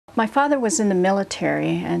My father was in the military,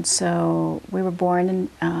 and so we were born in,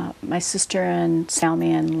 my sister and Silme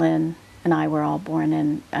and Lynn and I were all born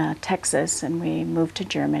in Texas, and we moved to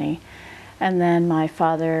Germany. And then my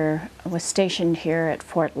father was stationed here at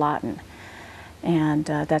Fort Lawton, and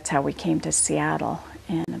that's how we came to Seattle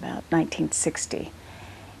in about 1960.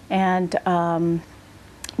 And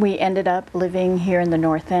we ended up living here in the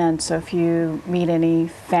North End, so if you meet any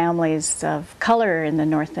families of color in the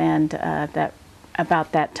North End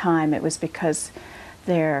about that time, it was because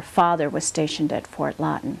their father was stationed at Fort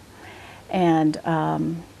Lawton. And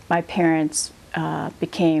my parents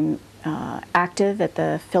became active at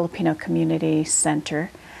the Filipino Community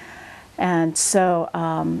Center. And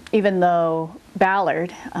so even though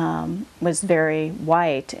Ballard was very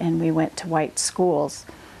white and we went to white schools,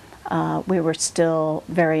 we were still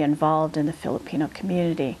very involved in the Filipino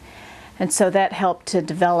community. And so that helped to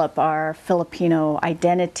develop our Filipino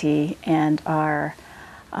identity and our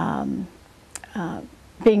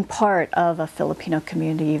being part of a Filipino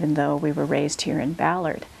community, even though we were raised here in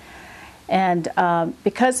Ballard. And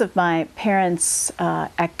because of my parents'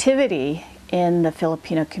 activity in the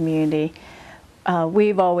Filipino community,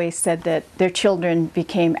 we've always said that their children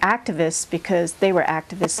became activists because they were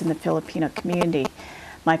activists in the Filipino community.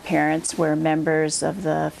 My parents were members of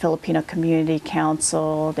the Filipino Community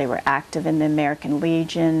Council. They were active in the American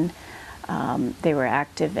Legion. They were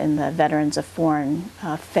active in the Veterans of Foreign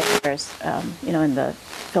Affairs, you know, in the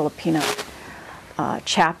Filipino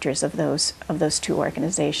chapters of those two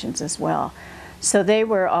organizations as well. So they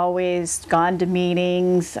were always gone to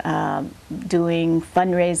meetings, doing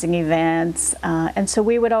fundraising events, and so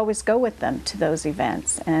we would always go with them to those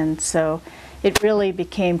events. And so it really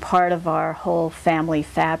became part of our whole family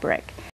fabric.